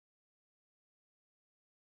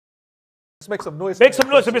Let's make some noise. Make some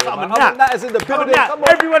noise for Mr. Aman Natt. Aman Natt is in the building. Come on.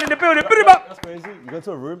 Everyone in the building. Put him up. That's crazy. You go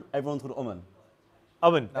to a room, everyone's called Aman.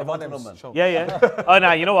 Aman. My name's Sean. Yeah. Oh,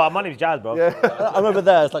 no, you know what? My name's Jazz, bro. Yeah. I'm over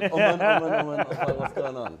there. It's like Aman. I was like, what's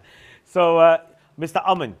going on? So, Mr.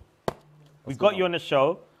 Aman, we've got you on the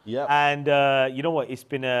show. Yeah. And you know what? It's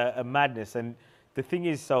been a madness. And the thing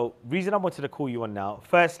is, so reason I wanted to call you on now,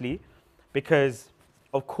 firstly, because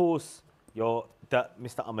of course you're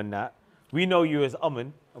Mr. Aman Natt. We know you as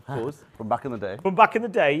Aman, of course. From back in the day. From back in the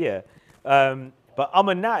day, yeah. But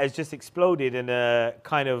Aman Natt has just exploded and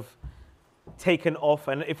kind of taken off.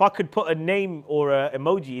 And if I could put a name or an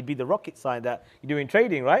emoji, it'd be the rocket sign that you do in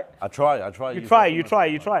trading, right? I try. You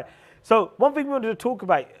try. So one thing we wanted to talk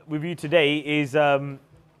about with you today is the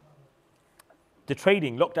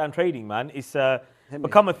trading, lockdown trading, man. It's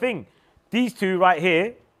become a thing. These two right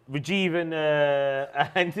here, Rajiv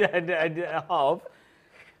and Harv,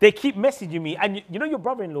 they keep messaging me, and you know your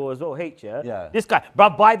brother-in-law as well, H, yeah? Yeah. This guy,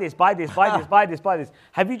 bruv, buy this.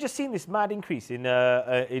 Have you just seen this mad increase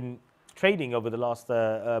in trading over the last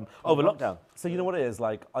over lockdown? So you know what it is?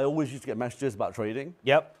 Like, I always used to get messages about trading.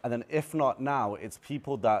 Yep. And then if not now, it's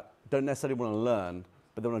people that don't necessarily want to learn,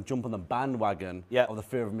 but they want to jump on the bandwagon of the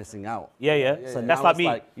fear of missing out. Yeah. So that's now like it's me.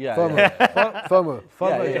 Like, FOMO.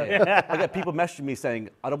 Yeah. I get people messaging me saying,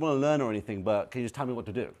 I don't want to learn or anything, but can you just tell me what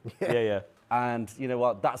to do? Yeah. And you know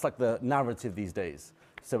what? That's like the narrative these days.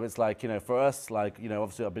 So it's like, you know, for us, like, you know,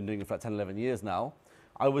 obviously I've been doing it for like 10, 11 years now.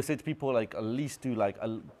 I always say to people, like, at least do like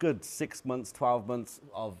a good 6 months, 12 months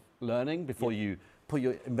of learning before you put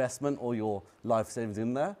your investment or your life savings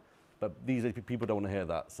in there. But these days, people don't want to hear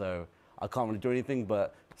that. So I can't really do anything,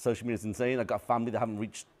 but social media is insane. I've got a family that haven't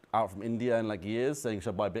reached out from India in like years saying,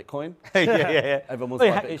 should I buy Bitcoin? Yeah. Everyone wants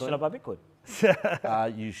to buy Bitcoin. Should I buy Bitcoin?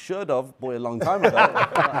 You should have bought it a long time ago.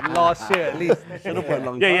 Last year, at least. Should have bought it a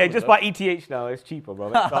long time Yeah, ago. just buy ETH now. It's cheaper,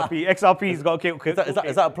 bro. XRP's got to kill.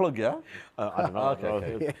 Is that a plug, yeah? I don't know.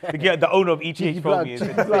 Okay. The owner of ETH phoned me and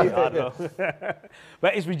said, I don't know.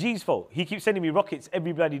 But it's Rajiv's fault. He keeps sending me rockets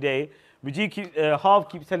every bloody day. Harv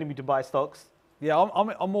keeps telling me to buy stocks. Yeah,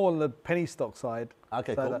 I'm more on the penny stock side.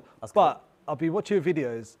 Okay, cool. But I'll be watching your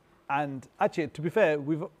videos, and actually, to be fair,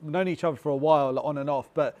 we've known each other for a while, on and off.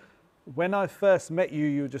 But when I first met you,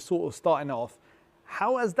 you were just sort of starting off.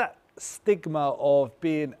 How has that stigma of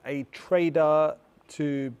being a trader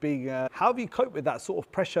to being how have you coped with that sort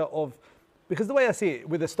of pressure of, because the way I see it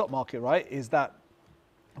with the stock market, right, is that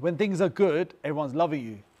when things are good, everyone's loving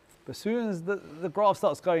you. But as soon as the graph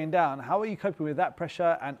starts going down, how are you coping with that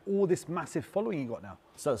pressure and all this massive following you got now?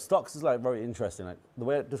 So stocks is like very interesting. Like the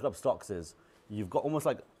way I describe stocks is you've got almost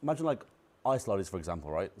like, imagine like ice lollies, for example,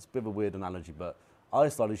 right? It's a bit of a weird analogy, but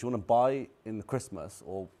ice lollies you want to buy in Christmas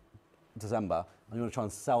or December and you want to try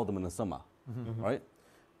and sell them in the summer, right?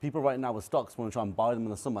 People right now with stocks want to try and buy them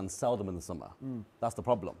in the summer and sell them in the summer. That's the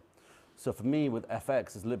problem. So for me with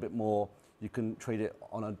FX, it's a little bit more, you can trade it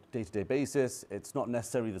on a day-to-day basis. It's not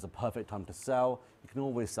necessarily there's a perfect time to sell. You can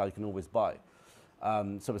always sell, you can always buy.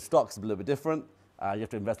 So with stocks, it's a little bit different. You have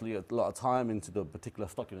to invest a lot of time into the particular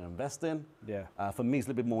stock you're going to invest in. Yeah. For me, it's a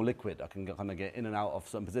little bit more liquid. I can kind of get in and out of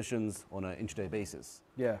certain positions on an intraday basis.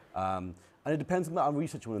 Yeah. And it depends on the amount of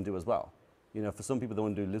research you want to do as well. You know, for some people, they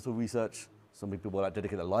want to do little research. Some people will like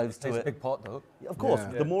dedicate their lives to it. It's a big part, though. Yeah, of course.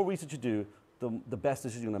 Yeah. The more research you do, the best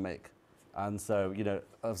decision you're going to make. And so, you know,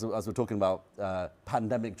 as we're talking about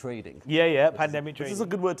pandemic trading. Pandemic trading. This is a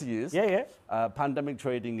good word to use. Pandemic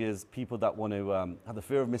trading is people that want to have the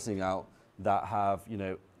fear of missing out, that have, you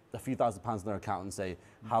know, a few £1,000s in their account and say,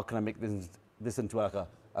 how can I make this into like a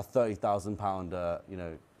 £30,000, you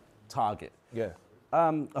know, target? Yeah.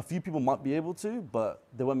 A few people might be able to, but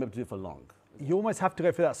they won't be able to do it for long. You almost have to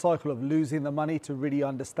go through that cycle of losing the money to really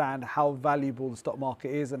understand how valuable the stock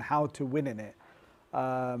market is and how to win in it.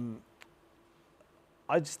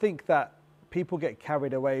 I just think that people get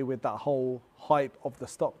carried away with that whole hype of the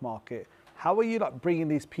stock market. How are you like bringing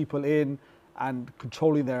these people in and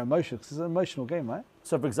controlling their emotions? Because it's an emotional game, right?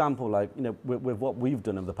 So for example, like, you know, with what we've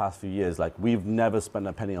done over the past few years, like we've never spent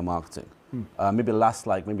a penny on marketing. Maybe the last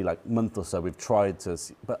maybe month or so we've tried to,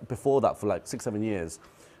 but before that for like 6, 7 years,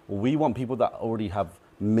 we want people that already have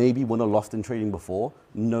maybe won or lost in trading before,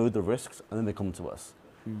 know the risks, and then they come to us.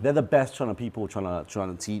 They're the best people trying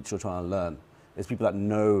to teach or trying to learn. It's people that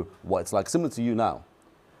know what it's like, similar to you now.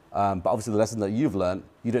 But obviously the lesson that you've learned,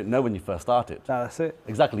 you didn't know when you first started. That's it.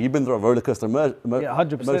 Exactly. You've been through a roller coaster 100%,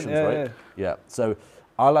 emotions, right? Yeah. So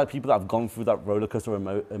I like people that have gone through that roller coaster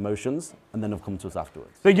emotions and then have come to us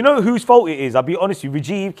afterwards. So you know whose fault it is? I'll be honest with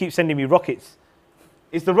you. Rajiv keeps sending me rockets.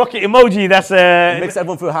 It's the rocket emoji that's It makes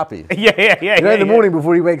everyone feel happy. yeah. You know, in the morning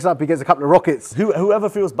before he wakes up, he gets a couple of rockets. Whoever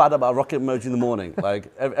feels bad about a rocket emoji in the morning,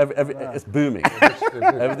 like it's booming.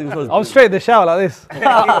 Everything's always I'm straight in the shower like this.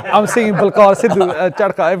 I'm singing Balkar, Sidhu,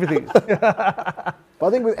 Charka, everything. But I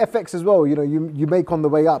think with FX as well, you know, you make on the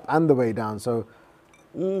way up and the way down. So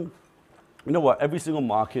You know what? Every single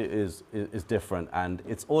market is different, and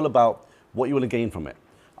it's all about what you want to gain from it.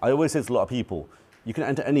 I always say to a lot of people, you can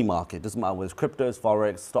enter any market, doesn't matter whether it's cryptos,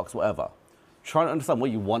 forex, stocks, whatever. Try to understand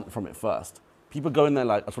what you want from it first. People go in there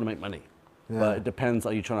like, I just want to make money. Yeah. But it depends,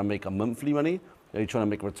 are you trying to make a monthly money? Are you trying to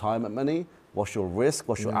make retirement money? What's your risk?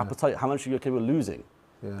 What's your appetite? How much are you okay with losing?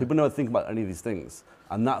 Yeah. People never think about any of these things.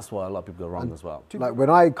 And that's why a lot of people go wrong as well. like when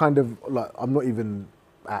I kind of, like, I'm not even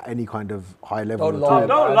at any kind of high level. Don't at all. lie.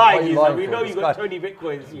 Don't Why lie, you you lying we for? know This you got guy- 20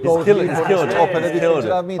 bitcoins. He's killed it. He's killed it. Top and everything. Killed Do you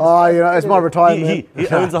know what I mean? Oh, you know, it's my retirement. He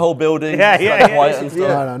owns the whole building. Yeah, he's yeah, like yeah, quiet yeah. and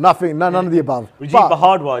stuff. No, nothing, none of the above. Rajiv But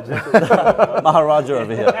Bahardwaj. Maharaja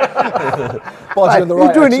over here. Bodge on the he's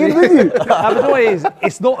right, joining in actually. with you. But the way is,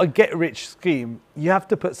 it's not a get-rich scheme. You have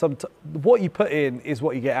to put what you put in is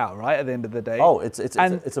what you get out, right? At the end of the day. Oh, it's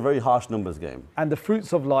And- a very harsh numbers game. And the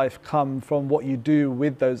fruits of life come from what you do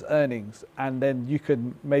with those earnings, and then you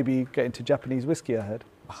can maybe get into Japanese whiskey. I heard.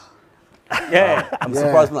 Yeah. I'm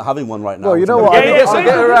surprised we're not having one right now. Well, you know what? Yeah, so yeah,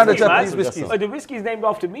 get around the whiskey, man. Japanese whiskies. Oh, the whiskey's named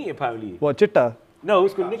after me, apparently. What, Chitta? No,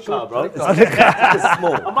 it's called Nikkar, bro. It's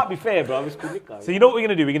small. I might be fair, bro. It's called Nikkar. So you know what we're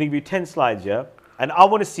going to do? We're going to give you 10 slides, yeah? And I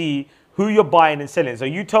want to see who you're buying and selling. So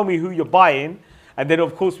you tell me who you're buying, and then,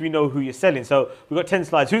 of course, we know who you're selling. So we've got 10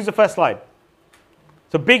 slides. Who's the first slide?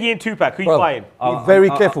 So Biggie and Tupac, who you Bro, buying? Be very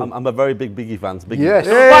careful. I'm a very big Biggie fan. So Biggie. Yes.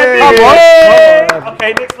 Buying Biggie.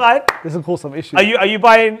 Okay, next slide. This will cause some issues. Are you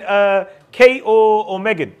buying Kate or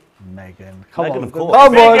Megan? Megan? Come Megan, on. of course. Come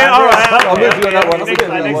on. Megan, all right. I'm okay, with you on that okay, one. That's a next good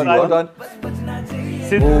slide, next one. slide. Well done.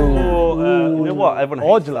 Sidhu or You know what? Everyone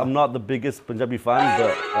hates it. Ojala. I'm not the biggest Punjabi fan,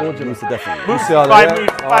 but Musa definitely. Moose, Musiala, five yeah.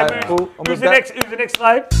 moves, All five right, moves. cool. I'm Who's with the that. next? Who's the next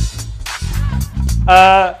slide?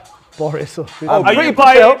 Boris. Or Are Pretty you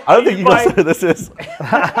buying? Patel. I don't think you guys know who this is.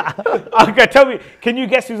 Okay, tell me. Can you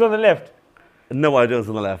guess who's on the left? No idea who's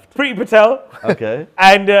on the left. Pretty Patel. Okay.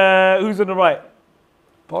 And who's on the right?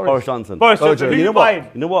 Boris Johnson. Boris Johnson. Who You you know buying?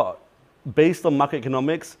 what? You know what? Based on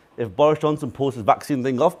macroeconomics, if Boris Johnson pulls his vaccine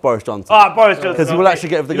thing off, Boris Johnson. Ah, Boris Johnson. 'Cause he will actually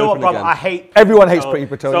get everything You know what, open brother? again. I hate. Everyone hates So- Pretty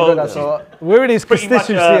Patel. so You know that, so we're in his Pretty much,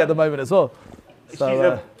 constituency at the moment as well. she's So,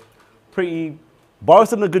 a pretty.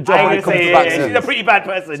 Boris done a good job I when ain't it gonna comes say to yeah, she's a vaccines. pretty bad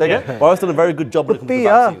person. Say Yeah, again? Boris done a very good job when it comes to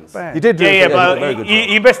vaccines. you did do yeah, it. yeah, he did a but very good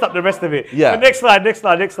he job. messed up the rest of it. Yeah. So next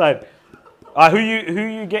slide. Who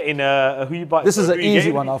you getting? Who you buying? This is who an you easy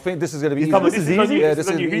getting? one. I think this is going to be easy. Come on, This is on easy. you. Yeah, This this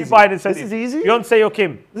is on is you. Who you easy. buying and selling? This is easy? Beyonce or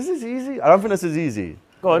Kim? This is easy. I don't think this is easy.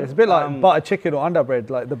 Go on. it's a bit like butter chicken or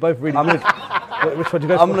underbread. Like they're both really. I'm good. gonna, Which one do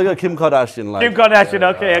you go I'm for? gonna go Kim Kardashian. Like, Kim Kardashian.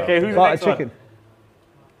 Okay. Who's the Butter next chicken.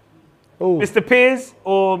 one? Mr. Piers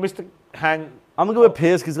or Mr. Hang? I'm gonna go with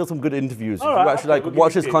Piers because he's got some good interviews. If Alright, you actually okay, we'll like watch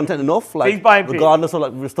give his you Piers. content enough, he's like buying Piers. regardless of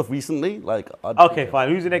like stuff recently, like I'd Okay, fine.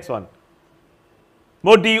 Who's the next one?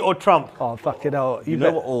 Modi or Trump? Oh fucking hell! You You know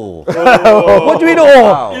bet. what? Oh, What do you know?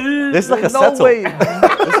 wow. This is like a No setup. way.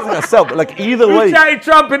 This is like a setup. Like either Who's way, shouting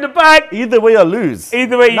Trump in the back? either way, I lose.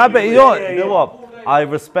 Either way. Nah, but you know what? You know what? I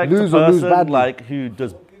respect Lose a or lose person badly. like who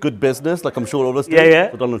does good business, like I'm sure all of us do. Yeah, yeah.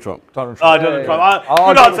 For Donald Trump. Donald Oh, Trump. Donald Trump.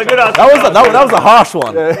 Good answer. Good answer. That was a harsh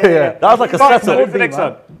one. That was like a So setup. who's the next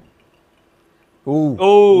one? Ooh.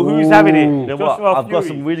 Oh, who's having it? You know what? Joshua I've got Fury.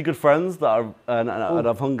 some really good friends that are, and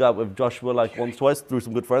I've hung out with Joshua like once, twice through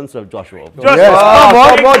some good friends. So Joshua. Joshua. Yes.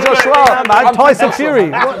 Oh, Come on, Joshua. Yeah, man, Tyson Fury.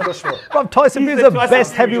 Joshua. Bro, Tyson He's Fury's the the Tyson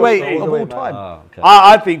best Fury heavyweight all the of way, all man. time. Ah, okay.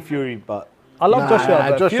 I think Fury, but I love Joshua,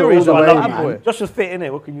 but Joshua Fury's all a the way, bad man. boy. Joshua's fit,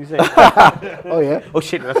 innit? What can you say? Oh yeah. Oh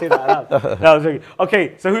shit, did I say that out loud? No, I was joking.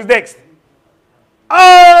 Okay, so who's next?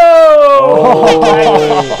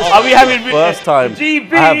 Oh! Are we having First time.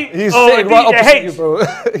 GB He's or sitting right DJ opposite H? you, bro.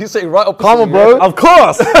 He's sitting right opposite Come on, you, bro. Of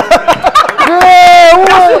course. Yeah,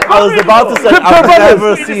 what? I was about to say I've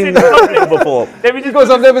never seen this before. Let me just Because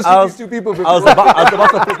I've never I seen was- these two people I before. was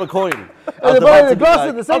about to flip a coin. I was The about to be glass like,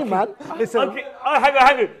 are the same, man. Listen, Okay, oh, hang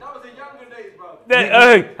on. That was the younger days,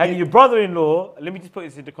 bro. Hang on, your brother-in-law. Let me just put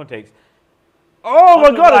this into context. oh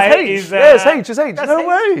my God, Right, it's H. is, Yeah, it's H, it's H. that's No H.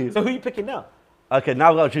 way. So who are you picking now? Okay, now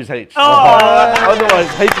I've got to choose H. Oh,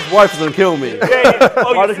 Otherwise, H's wife is going to kill me. Oh,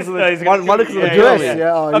 your Monica sister is gonna Monica's kill going to you. kill Yes, me.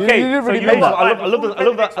 yeah. Oh, Okay, you didn't so really you make know that. what?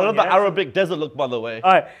 I love that Arabic desert look, by the way.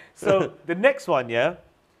 All right, so the next one, yeah?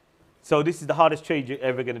 So this is the hardest trade you're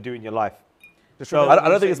ever going to do in your life. So, I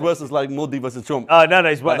don't think it's worse as like Modi versus Trump. no,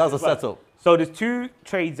 it's worse. That was a it's worse. setup. So there's 2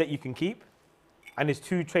 trades that you can keep, and there's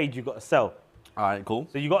 2 trades you've got to sell. All right, cool.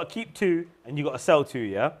 So you got to keep 2, and you got to sell 2,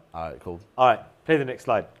 yeah? All right, cool. All right. Play the next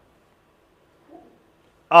slide.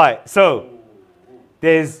 All right, so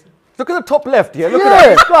there's. Look at the top left, yeah. Look Yeah.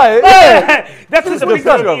 at that. Guy, That's just a good picture.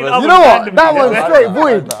 picture of us. You know what? That one's straight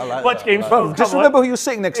void. I like Watch that. Game Bro, just remember who you're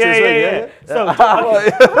sitting next to Yeah, as well, yeah,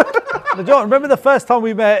 yeah. So, Now, John, remember the first time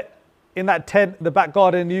we met in that tent, the back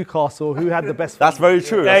garden in Newcastle, who had the best That's very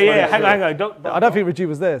true. yeah, that's yeah, very hang true. on, hang on. Don't, I don't think Rajiv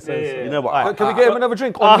was there. So yeah. You know what? Alright. Can we get him another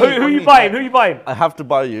drink? On who me, on you me. buying? Who you buying? I have to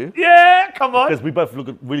buy you Yeah, come on. because we both look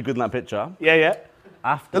really good in that picture. Yeah, yeah.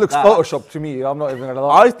 After It looks that, photoshopped to me. I'm not even gonna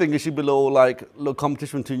lie. I think it should be a little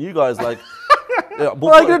competition between you guys. Like, yeah,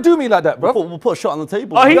 Why are you gonna do me like that, bro? we'll put a shot on the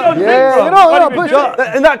table. Oh, he don't drink, Yeah, bro. you know, What no, do you push do?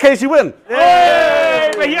 it. In that case, you win. Hey,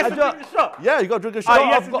 but he has to drink the shot. Yeah, you got to drink a Oh, shot. he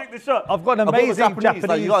has to I've got- drink the shot. I've got an I've got the amazing Japanese.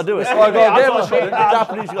 like, you got to do it. Oh, I gotta Yeah, get him I've a got shot. to The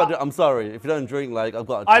Japanese, you got to do it. I'm sorry. If you don't drink, like, I've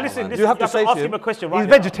got to. I listen, man. you have to say ask to him him. a question right He's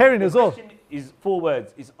now. vegetarian as well. The question is 4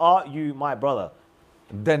 words. Is are you my brother?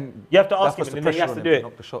 Then You have to ask that puts him the and then he pressure has on to him do it.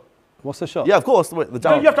 knock the shot. What's the shot? Yeah, of course. Wait, the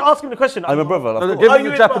No, you have to ask him the question. I'm a brother. No, Of no, course. give Are him you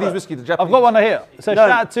the his Japanese brother? whiskey. The Japanese. I've got one right here. So No.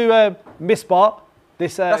 shout out to Miss Bar.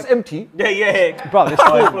 This, That's empty. Yeah, yeah. bro, this It's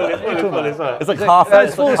full. full, it's full. It's like half. it's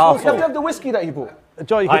It's full, like it's half You have to full. have the whiskey that he bought.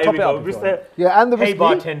 Joe, you All can right, here top we it go. up. Mr. Yeah, and the Hey whiskey.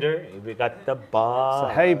 bartender, we got the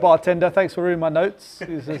bar. Hey bartender, thanks for ruining my notes.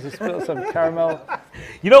 He's spilled some caramel.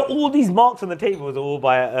 You know, all these marks on the table are all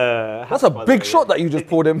by. That's a big shot that you just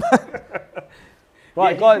poured him.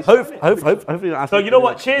 Right, guys. Hopefully, not So you know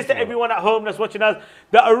what? Cheers to everyone at home that's watching us.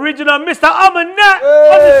 The original Mr. Aman Natt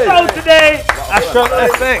on the show today. Astro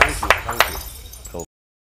FX.